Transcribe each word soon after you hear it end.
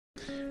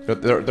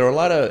But there are a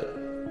lot of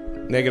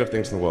negative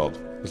things in the world.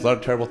 There's a lot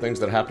of terrible things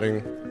that are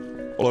happening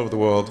all over the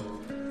world,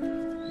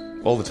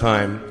 all the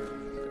time.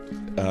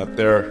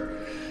 There are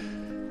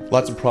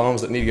lots of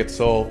problems that need to get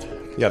solved.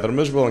 Yeah, that are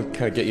miserable and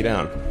kind of get you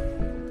down.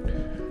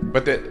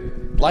 But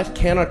life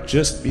cannot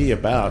just be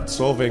about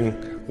solving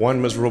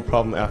one miserable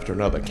problem after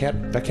another.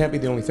 That can't be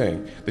the only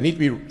thing. There need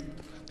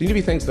to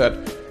be things that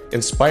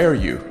inspire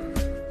you,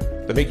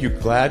 that make you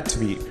glad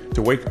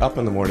to wake up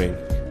in the morning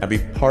and be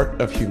part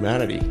of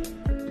humanity.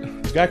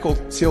 There's a guy called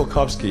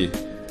Tsiolkovsky,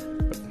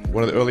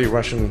 one of the early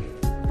Russian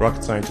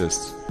rocket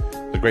scientists,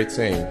 the great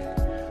saying,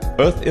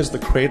 "Earth is the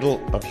cradle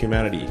of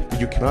humanity.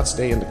 You cannot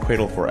stay in the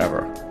cradle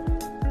forever."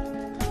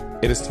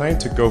 It is time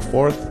to go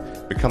forth,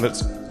 become a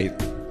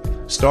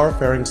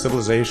star-faring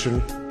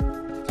civilization,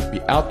 be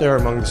out there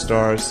among the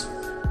stars,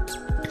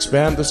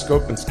 expand the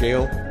scope and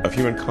scale of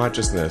human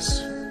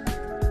consciousness.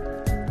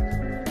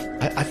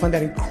 I find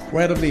that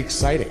incredibly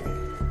exciting.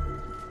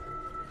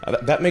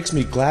 That makes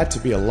me glad to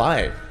be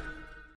alive.